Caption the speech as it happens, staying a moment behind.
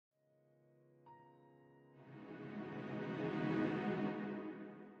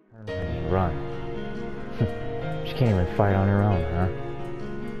run. She can't even fight on her own, huh?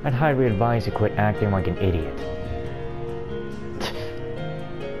 I'd highly advise you quit acting like an idiot.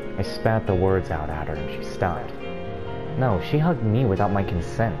 I spat the words out at her and she stopped. No, she hugged me without my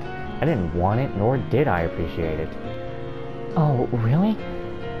consent. I didn't want it, nor did I appreciate it. Oh, really?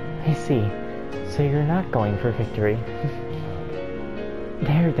 I see. So you're not going for victory.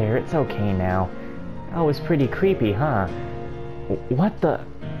 There, it's okay now. That was pretty creepy, huh? What the?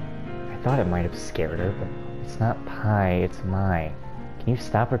 I thought it might have scared her, but it's not pie, it's my. Can you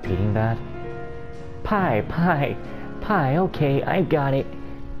stop repeating that? Pie, okay, I got it.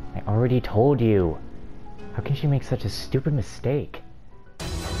 I already told you. How can she make such a stupid mistake?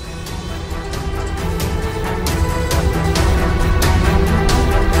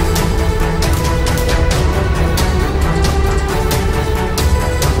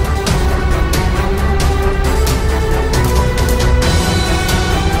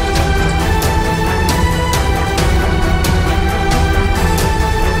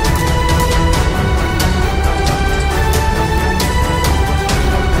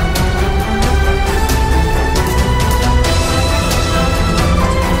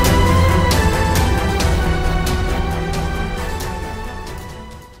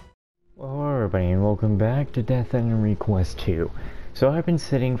 Welcome back to Death Enemy Quest 2. So I've been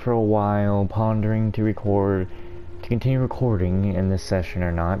sitting for a while, pondering to continue recording in this session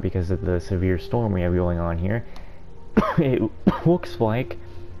or not because of the severe storm we have going on here. It looks like,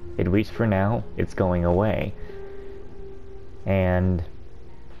 at least for now, it's going away. And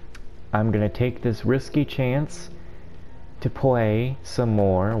I'm gonna take this risky chance to play some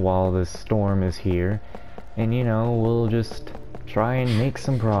more while this storm is here. And you know, we'll just try and make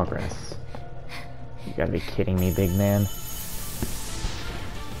some progress. You gotta be kidding me, big man.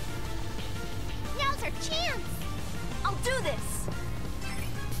 Now's our chance! I'll do this!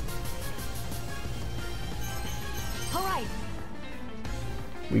 Alright.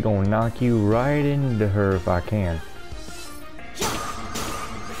 We gonna knock you right into her if I can.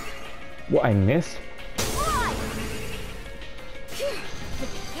 What, I missed? Alright.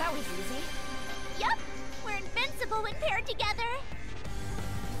 That was easy. Yup, we're invincible when paired together.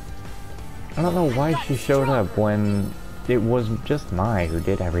 I don't know why she showed up when it was just Mai who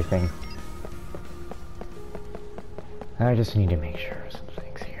did everything. I just need to make sure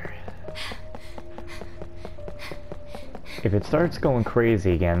something's here. If it starts going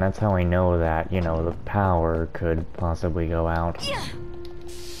crazy again, that's how I know that, you know, the power could possibly go out.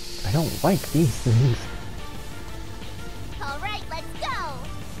 I don't like these things. Alright, let's go!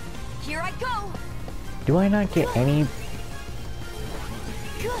 Here I go! Do I not get any...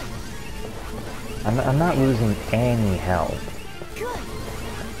 Good. I'm not losing any health. Good.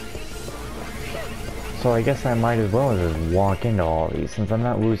 So I guess I might as well just walk into all these since I'm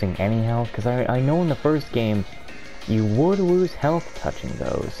not losing any health. Because I know in the first game you would lose health touching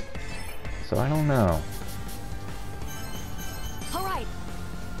those. So I don't know. Alright.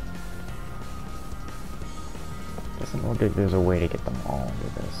 Doesn't look like there's a way to get them all into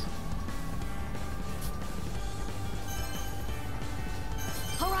this.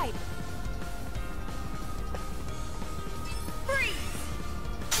 Alright.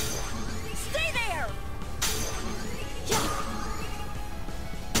 Stay there!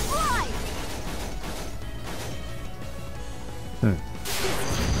 Right.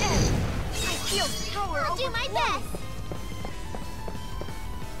 I feel power. I'll do my best.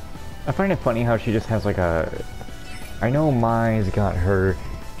 I find it funny how she just has like a... I know Mai's got her...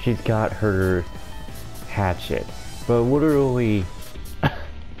 She's got her hatchet. But literally...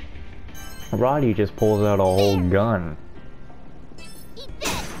 Roddy just pulls out a whole gun. Eat this.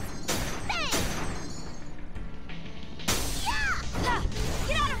 Thanks. Yeah.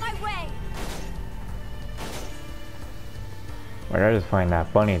 Get out of my way. Like, I just find that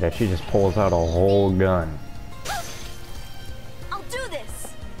funny that she just pulls out a whole gun. I'll do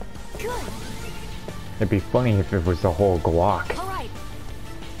this. Good. It'd be funny if it was the whole Glock. Alright.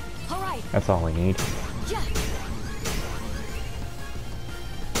 Alright. That's all we need. Yeah.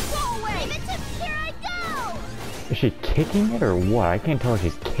 Go away. Here I go. Is she kicking it or what? I can't tell if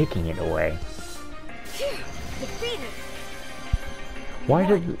she's kicking it away. Defeated. Why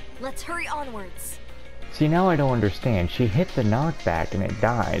did... Let's hurry onwards. See, now I don't understand. She hit the knockback and it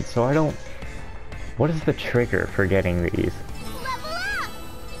died, so I don't... What is the trigger for getting these? Level up.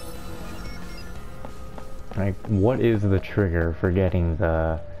 Like, what is the trigger for getting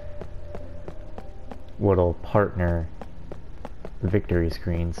the little partner victory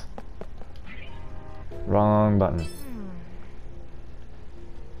screens? Wrong button.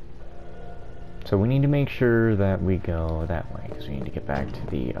 So we need to make sure that we go that way, because we need to get back to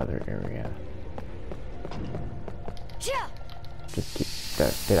the other area. Just keep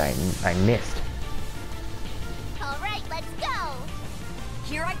that. I missed. All right, let's go.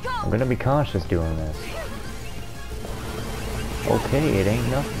 Here I go. I'm gonna be cautious doing this. Okay, it ain't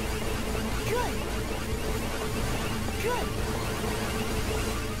nothing. Good.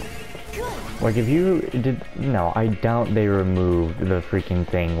 Like if you did, no, I doubt they removed the freaking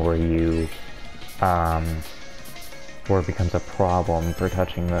thing where you, where it becomes a problem for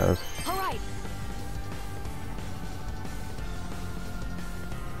touching those. All right.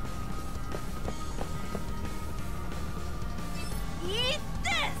 Eat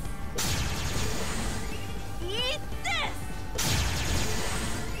this. Eat this.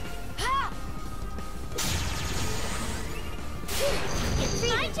 Ha! It's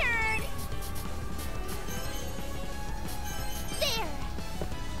my turn. There.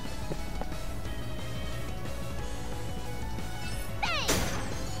 Bang.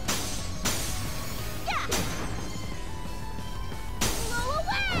 Yeah. Blow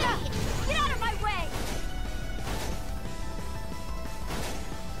away. Get out of my way.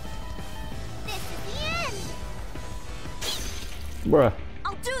 This is the end. Bruh,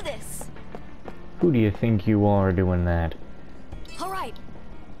 I'll do this. who do you think you are doing that? All right.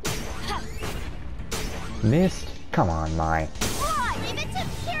 Ha. Missed? Come on, Mai. Right, leave it to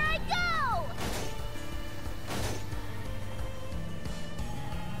here I go.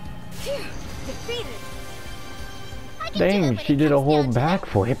 Phew, defeated. I can do it Dang, when she it did a comes whole down to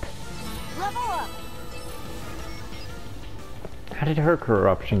backflip. level up. How did her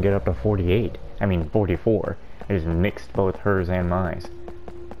corruption get up to 48? I mean, 44. I just mixed both hers and mine.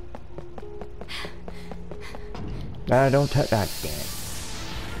 Don't touch that. Damn it.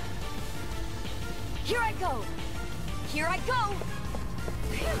 Here I go. Here I go.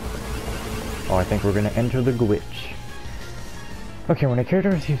 Oh, I think we're gonna enter the glitch. Okay, when a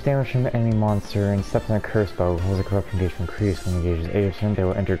character receives damage from an enemy monster and steps on a curse bow, rolls a corruption gauge will increase. When the gauge is 80%, they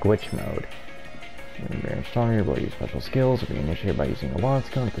will enter glitch mode. When you're stronger, your ability to use special skills will be initiated by using a wild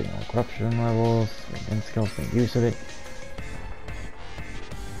skill, depending on corruption levels, and skills make use of it.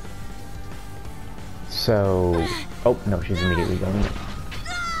 So... Oh, no, she's immediately going.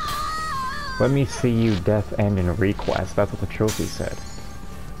 Let me see you death end in request. That's what the trophy said.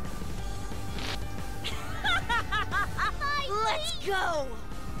 Let's go.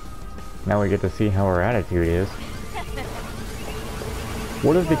 Now we get to see how her attitude is.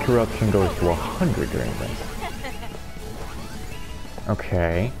 What if the corruption goes to 100 during this?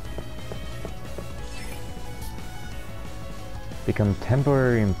 Okay. Become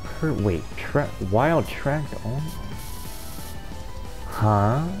temporary wait, wild tracked only?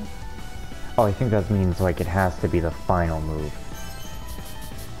 Huh? Oh, I think that means like it has to be the final move.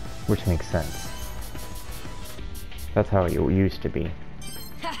 Which makes sense. That's how it used to be.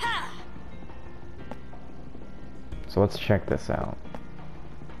 So let's check this out.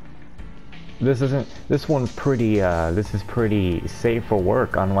 This one's pretty, this is pretty safe for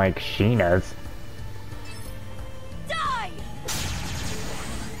work, unlike Sheena's. Die!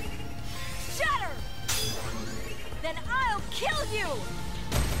 Shatter! Then I'll kill you!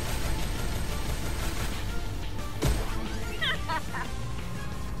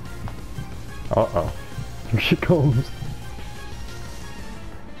 Uh-oh. Here she comes.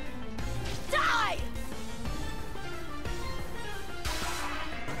 Die!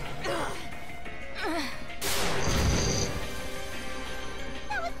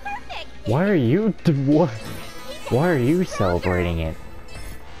 That was perfect! Why are you what? Why are you celebrating it?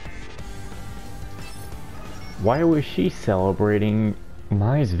 Why was she celebrating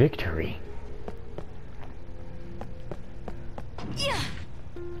Mai's victory? Yeah.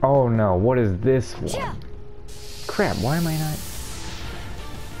 Oh no, what is this one? Crap, why am I not?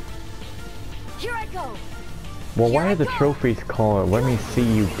 Here I go. Well, why Here are the I go. trophies called "Let me see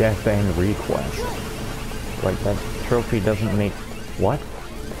you death end request"? Like that trophy doesn't make what?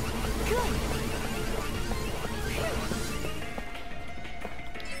 Good.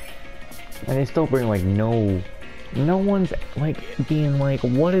 And they still bring like no one's like being like,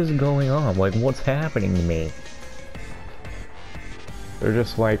 what is going on? Like, what's happening to me? They're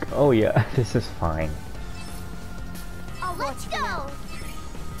just like, oh yeah, this is fine. Let's go.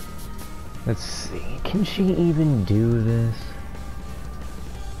 Let's see, can she even do this?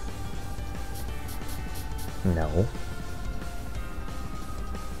 No.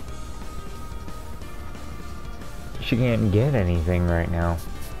 She can't get anything right now.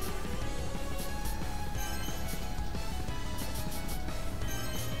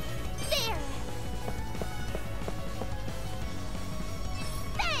 There.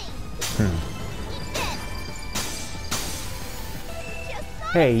 Bang.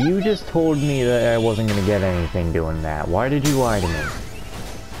 Hey, you just told me that I wasn't gonna get anything doing that. Why did you lie to me?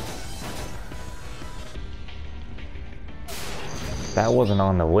 That wasn't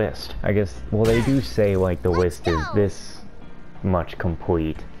on the list. I guess, well, they do say, like, the list is this much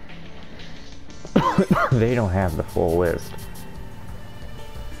complete. They don't have the full list.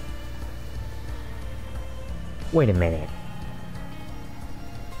 Wait a minute.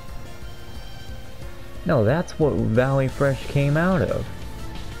 No, that's what Valley Fresh came out of.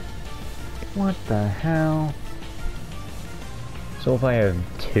 What the hell? So if I have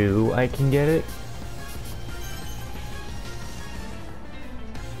 2, I can get it?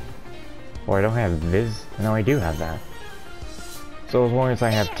 Or I don't have Viz? No, I do have that. So as long as I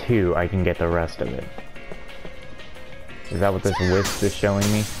have 2, I can get the rest of it. Is that what this list is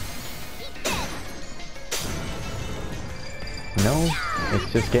showing me? No, it's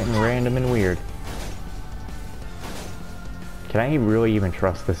just getting random and weird. Can I really even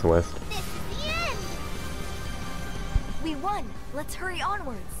trust this list? This is the end. We won. Let's hurry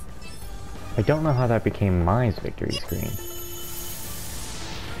onwards. I don't know how that became Mai's victory screen.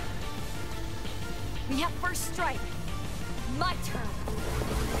 We have first strike. My turn.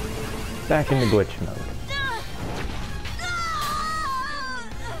 Back into glitch mode.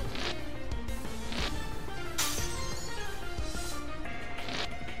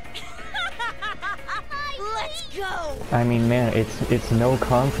 Let's go. I mean, man, it's no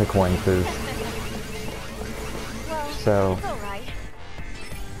consequences. Well, So, it's all right.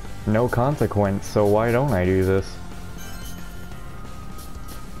 no consequence, so why don't I do this?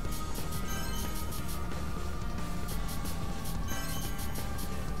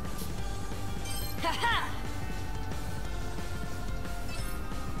 Ha-ha!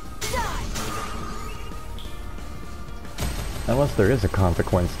 Die! Unless there is a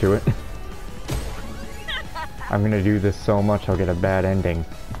consequence to it. I'm gonna do this so much I'll get a bad ending.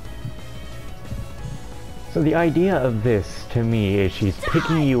 So the idea of this, to me, is she's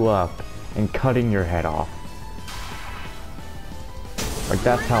picking you up and cutting your head off. Like,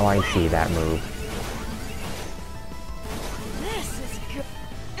 that's how I see that move. This is good.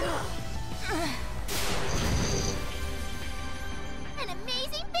 An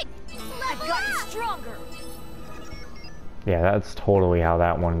amazing victory. I've gotten stronger. Yeah, that's totally how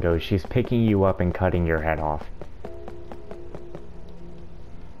that one goes. She's picking you up and cutting your head off.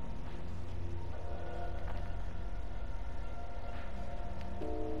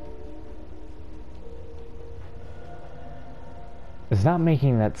 It's not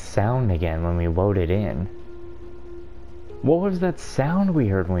making that sound again when we load it in. What was that sound we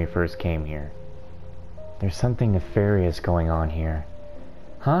heard when we first came here? There's something nefarious going on here.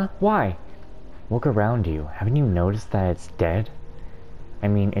 Huh? Why? Look around you. Haven't you noticed that it's dead? I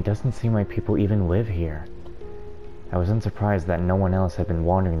mean, it doesn't seem like people even live here. I was unsurprised that no one else had been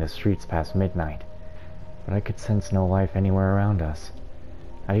wandering the streets past midnight. But I could sense no life anywhere around us.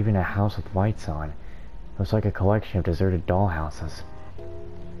 Not even a house with lights on. It was like a collection of deserted dollhouses.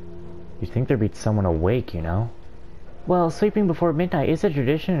 You'd think there'd be someone awake, you know? Well, sleeping before midnight is a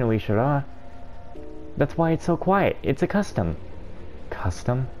tradition in Wishara. That's why it's so quiet. It's a custom.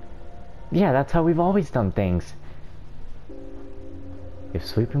 Custom? Yeah, that's how we've always done things. If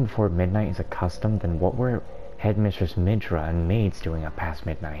sleeping before midnight is a custom, then what were Headmistress Midra and maids doing up past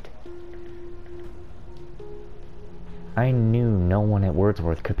midnight? I knew no one at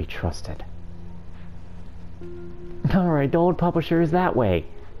Wordsworth could be trusted. Alright, the old publisher is that way.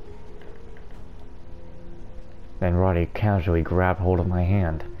 Then Roddy casually grabbed hold of my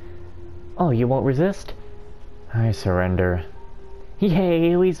hand. Oh, you won't resist? I surrender.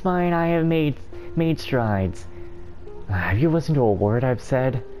 Yay, at least mine I have made strides. Have you listened to a word I've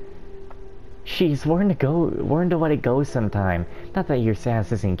said? She's learn to let it go sometime. Not that your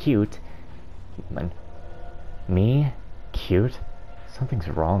sass isn't cute. Me? Cute? Something's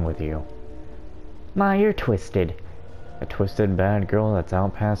wrong with you. Ma, you're twisted. A twisted bad girl that's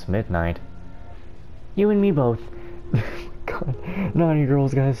out past midnight. You and me both. God, naughty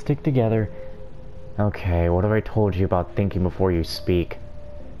girls gotta stick together. Okay, what have I told you about thinking before you speak?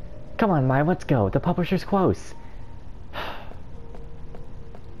 Come on, Mai, let's go. The publisher's close.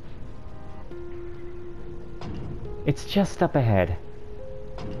 It's just up ahead.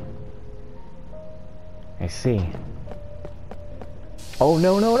 I see. Oh,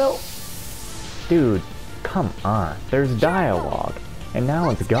 no, no, no! Dude, come on. There's dialogue. And now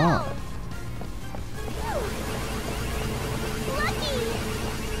it's gone.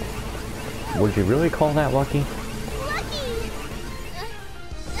 Would you really call that lucky?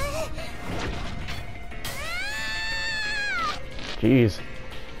 Jeez.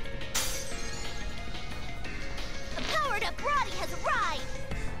 The powered-up Roddy has arrived!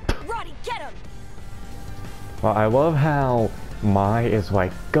 Well, I love how Mai is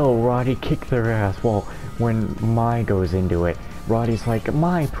like, go Roddy, kick their ass. Well, when Mai goes into it, Roddy's like,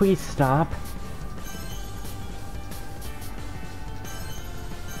 Mai, please stop.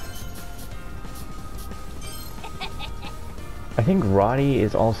 I think Roddy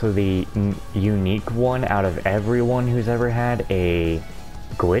is also the unique one out of everyone who's ever had a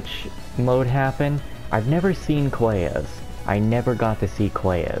glitch mode happen. I've never seen Clea's. I never got to see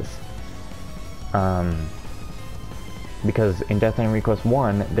Clea's. Because in Death and Request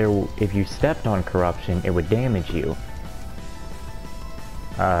 1, if you stepped on corruption, it would damage you.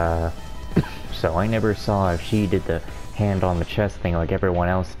 So I never saw if she did the hand on the chest thing like everyone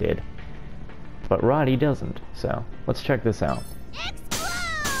else did. But Roddy doesn't, so let's check this out. Explode!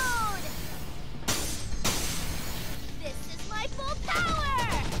 This is my full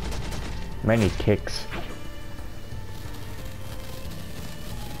power! Many kicks.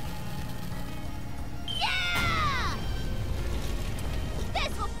 Yeah!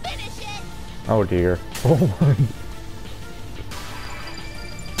 This will finish it! Oh dear. Oh my.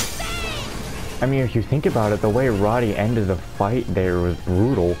 I mean, if you think about it, the way Roddy ended the fight there was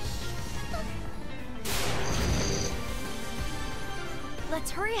brutal. Let's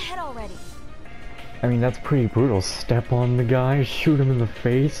hurry ahead already. I mean, that's pretty brutal. Step on the guy, shoot him in the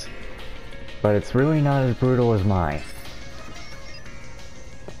face. But it's really not as brutal as mine.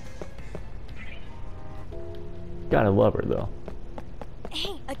 Gotta love her, though.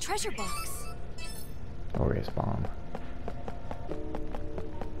 Hey, a treasure box. Glorious bomb.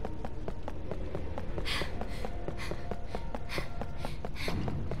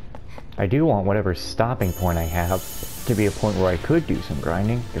 I do want whatever stopping point I have to be a point where I could do some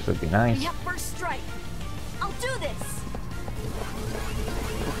grinding, because it would be nice. Yep, first strike. I'll do this.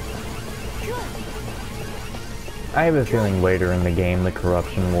 Good. I have a feeling later in the game the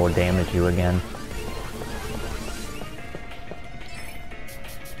corruption will damage you again.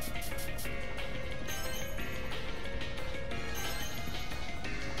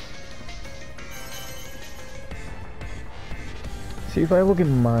 See, if I look at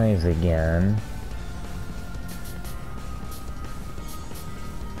Mai's again...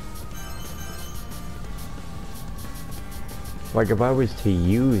 Like, if I was to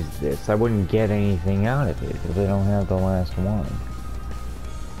use this, I wouldn't get anything out of it, because I don't have the last one.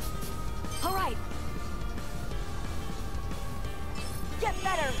 Alright. Get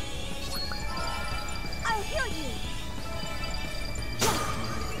better. I'll heal you.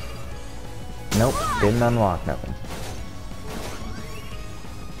 Nope, didn't unlock nothing.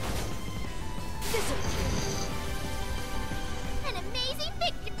 An amazing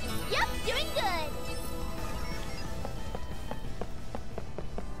victory. Yep, doing good.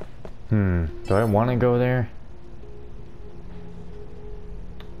 Do I want to go there?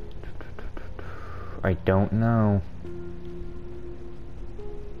 I don't know.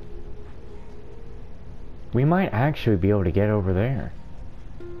 We might actually be able to get over there.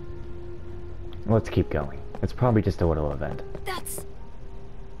 Let's keep going. It's probably just a little event. That's...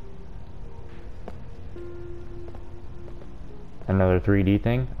 Another 3D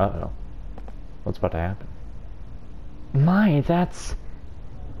thing? Uh-oh. What's about to happen? My, that's...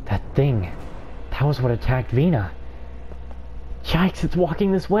 that thing. That was what attacked Vina. Yikes, it's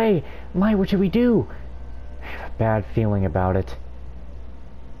walking this way! My, what should we do? I have a bad feeling about it.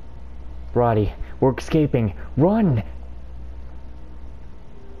 Roddy, we're escaping. Run!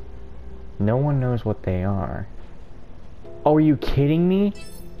 No one knows what they are. Oh, are you kidding me?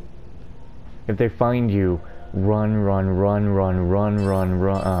 If they find you, run, run, run, run, run, run,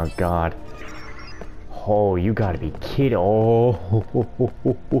 run. Oh, God. Oh, you gotta be kidding.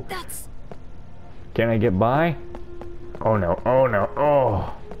 Oh. That's... Can I get by? Oh, no. Oh, no.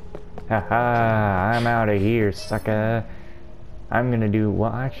 Oh. Haha, I'm out of here, sucker. I'm gonna do...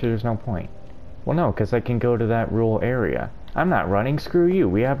 Well, actually, there's no point. Well, no, because I can go to that rural area. I'm not running. Screw you.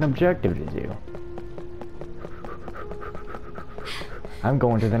 We have an objective to do. I'm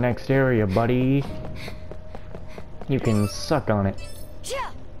going to the next area, buddy. You can suck on it.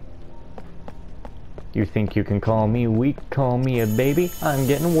 You think you can call me weak? Call me a baby? I'm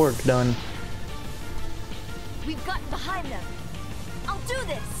getting work done. We've gotten behind them. I'll do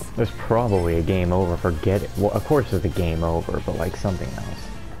this. There's probably a game over. Forget it. Well, of course there's a game over, but like something else.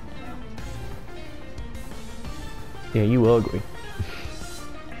 Yeah, you ugly.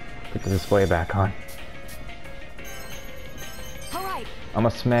 Put the display back on. Alright. I'ma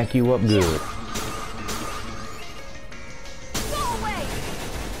smack you up good. Go away.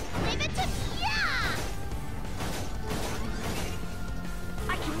 Leave it to... Yeah!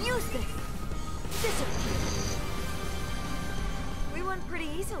 I can use this. Disappear. We won pretty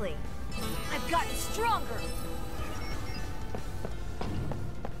easily. I've gotten stronger.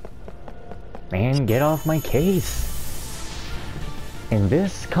 Man, get off my case. In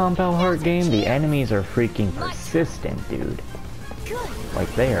this Compound Heart game, the enemies are freaking persistent, dude. Good.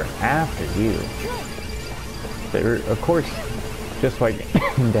 Like, they are after you. Good. There, of course, just like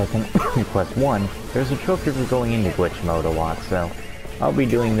in Death and Quest 1, there's a trophy for going into glitch mode a lot, so I'll be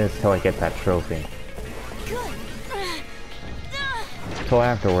doing this till I get that trophy. Good. Till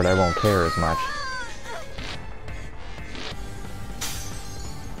afterward, I won't care as much.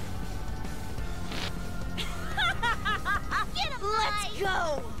 Let's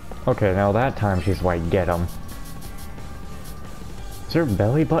go. Okay, now that time she's like, get him. Is her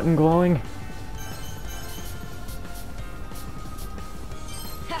belly button glowing?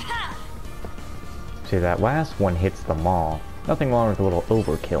 See, that last one hits them all. Nothing wrong with a little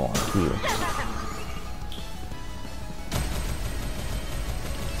overkill on cue.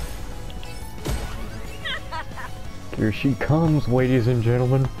 Here she comes, ladies and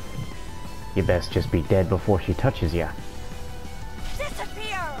gentlemen. You best just be dead before she touches ya.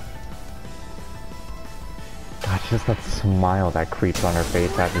 Disappear. Gosh, just that smile that creeps on her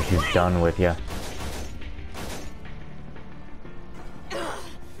face after she's done with ya. This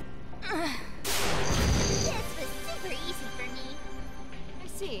was super easy for me. I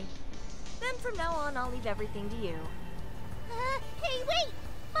see. Then from now on, I'll leave everything to you. Hey, wait.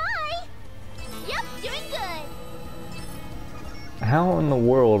 Bye. Yep, doing good. How in the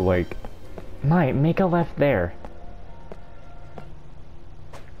world, like... Might, make a left there.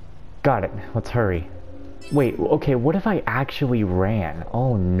 Got it. Let's hurry. Wait, okay, what if I actually ran?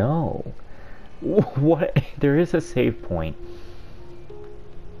 Oh no. What? There is a save point.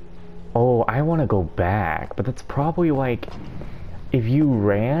 Oh, I want to go back, but that's probably like... If you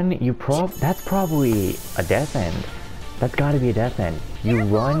ran, that's probably a death end. That's gotta be a death end. You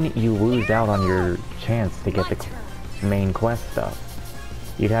run, you lose out on your chance to get the main quest stuff.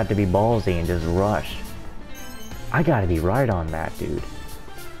 You'd have to be ballsy and just rush. I gotta be right on that, dude.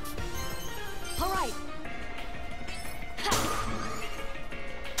 All right.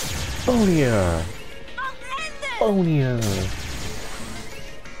 Bonia! I'll end this. Bonia!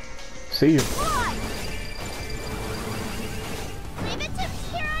 See you. What? Leave it to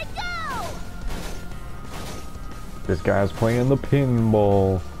here I go. This guy's playing the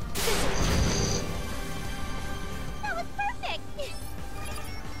pinball. That was perfect.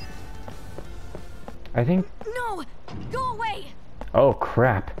 I think... No! Go away! Oh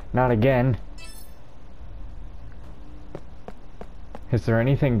crap, not again. Is there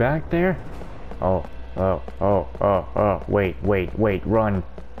anything back there? Oh, wait, run.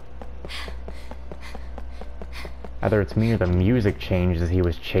 Either it's me or the music changed as he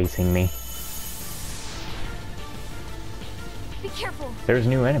was chasing me. Be careful! There's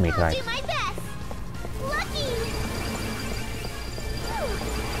new enemy I'll types. do my best. Lucky. Whew.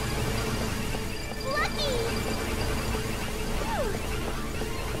 Lucky.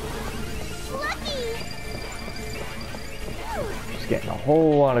 Whew. Lucky. Whew. Just getting a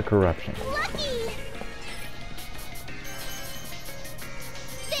whole lot of corruption. Lucky.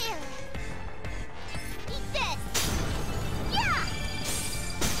 There. Eat this. Yeah.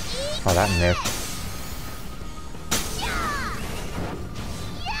 Eat Oh, that this. missed. Yeah.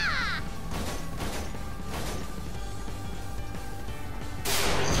 Yeah.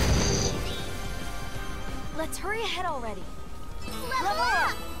 Let's hurry ahead already. Level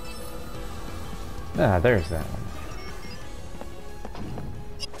up. Ah, there's that one.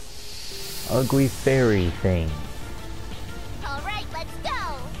 Ugly fairy thing. All right, let's go.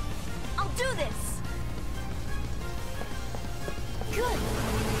 I'll do this! Good!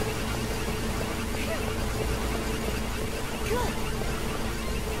 Good!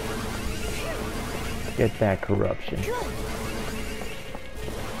 Get that corruption. Good!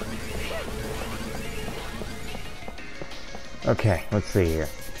 Okay, let's see here.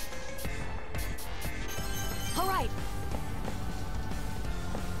 All right!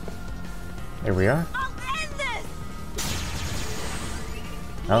 There we are. I'll end this!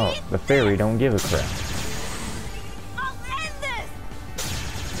 Oh, the fairy don't give a crap. I'll end this!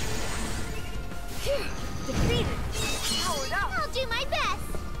 Phew, defeated! Powered up! I'll do my best.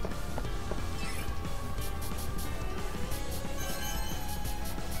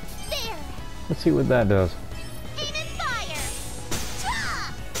 There. Let's see what that does. Aim and fire.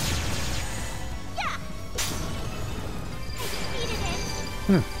 Ta! Yeah. I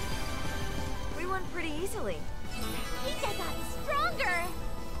defeated it. We won pretty easily. I think I got stronger.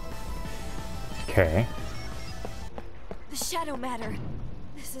 Okay. The shadow matter.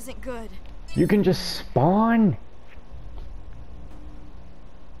 This isn't good. You can just spawn?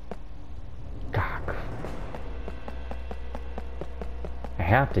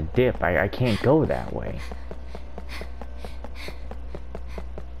 have to dip. I can't go that way.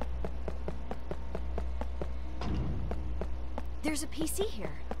 There's a PC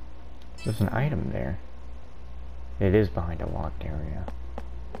here. There's an item there. It is behind a locked area.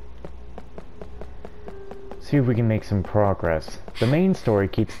 See if we can make some progress. The main story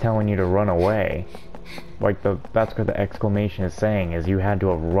keeps telling you to run away. Like, that's what the exclamation is saying, is you had to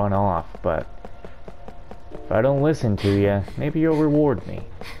have run off, but... if I don't listen to you, maybe you'll reward me.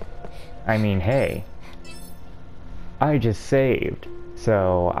 I mean, hey. I just saved,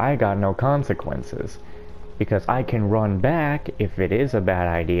 so I got no consequences. Because I can run back, if it is a bad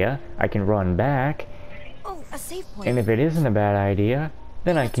idea, I can run back. Oh, a save point. And if it isn't a bad idea,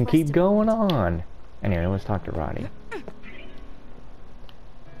 then I can keep going on. Anyway, let's talk to Roddy.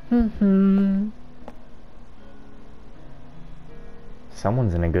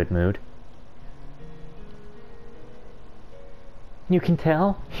 Someone's in a good mood. You can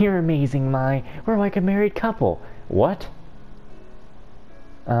tell? You're amazing, Mai. We're like a married couple. What?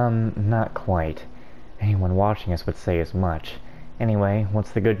 Not quite. Anyone watching us would say as much. Anyway,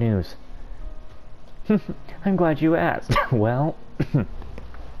 what's the good news? I'm glad you asked. Well...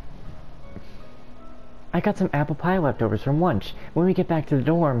 I got some apple pie leftovers from lunch. When we get back to the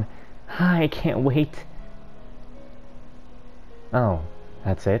dorm... I can't wait. Oh,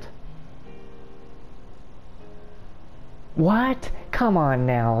 that's it? What? Come on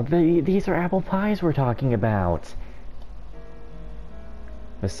now. These are apple pies we're talking about.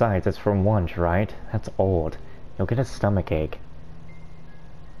 Besides, it's from lunch, right? That's old. You'll get a stomachache.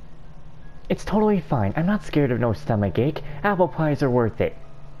 It's totally fine. I'm not scared of no stomachache. Apple pies are worth it.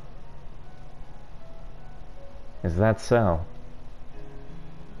 Is that so?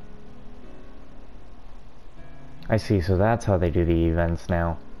 I see, so that's how they do the events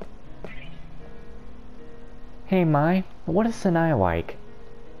now. Hey, Mai, what is Sanai like?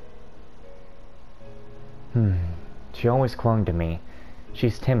 She always clung to me.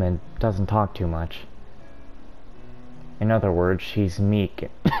 She's timid, doesn't talk too much. In other words, she's meek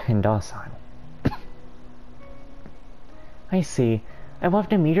and docile. I see. I'd love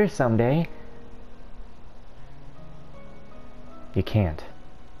to meet her someday. You can't.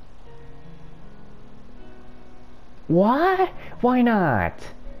 What? Why not?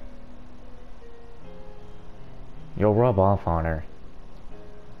 You'll rub off on her.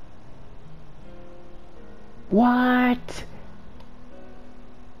 What?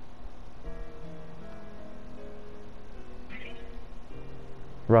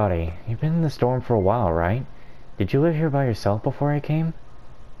 Roddy, you've been in the storm for a while, right? Did you live here by yourself before I came?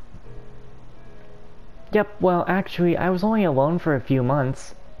 Yep, well, actually, I was only alone for a few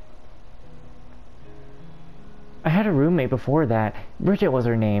months. I had a roommate before that. Bridget was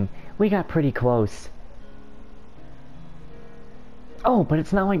her name. We got pretty close. Oh, but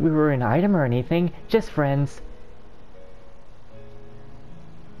it's not like we were an item or anything. Just friends.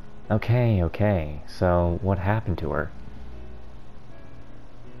 Okay. So, what happened to her?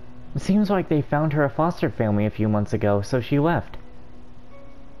 It seems like they found her a foster family a few months ago, so she left.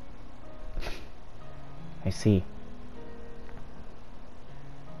 I see.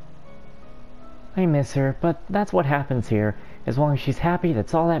 I miss her, but that's what happens here. As long as she's happy,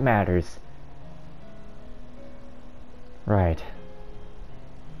 that's all that matters. Right.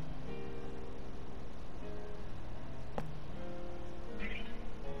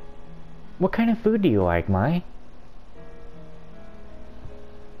 What kind of food do you like, Mai?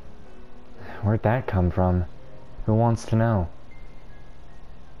 Where'd that come from? Who wants to know?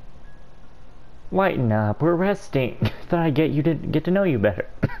 Lighten up, we're resting. Thought I'd get to know you better.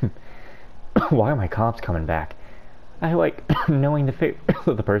 Why are my cops coming back? I like knowing the fate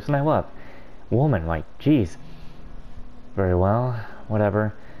of the person I love. Woman, like, geez. Very well,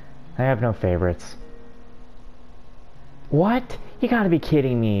 whatever. I have no favorites. What? You gotta be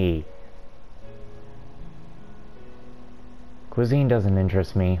kidding me. Cuisine doesn't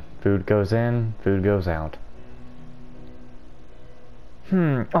interest me. Food goes in, food goes out.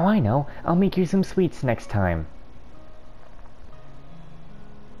 Oh, I know. I'll make you some sweets next time.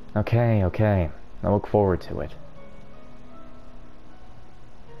 Okay. I look forward to it.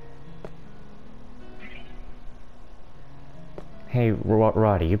 Hey,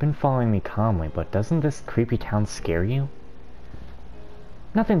 Roddy, you've been following me calmly, but doesn't this creepy town scare you?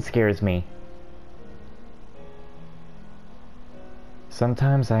 Nothing scares me.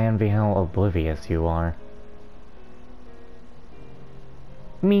 Sometimes I envy how oblivious you are.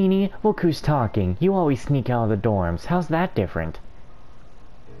 Meanie, look who's talking. You always sneak out of the dorms. How's that different?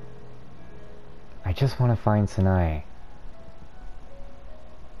 I just want to find Sanai.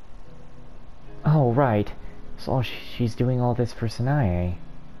 Oh, right. So she's doing all this for Sanae.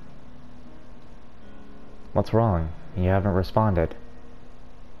 What's wrong? You haven't responded.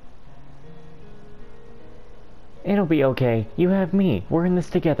 It'll be okay. You have me. We're in this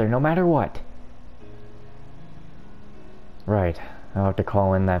together, no matter what. Right. I'll have to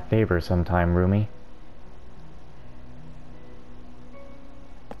call in that favor sometime, Rumi.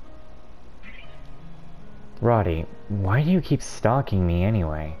 Roddy, why do you keep stalking me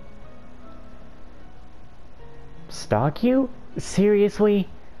anyway? Stalk you? Seriously?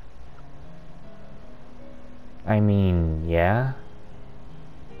 I mean, yeah?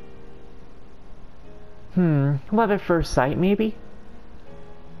 Love at first sight, maybe?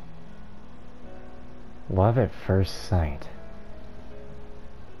 Love at first sight.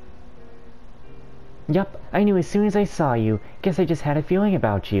 Yup, I knew as soon as I saw you. Guess I just had a feeling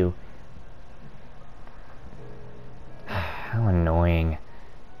about you. How annoying.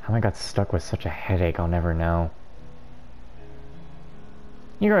 How I got stuck with such a headache, I'll never know.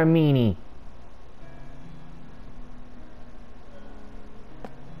 You're a meanie.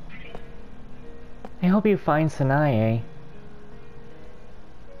 I hope you find Sanae.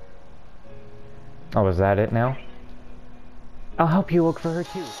 Oh, is that it now? I'll help you look for her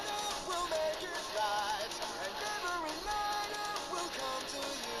too.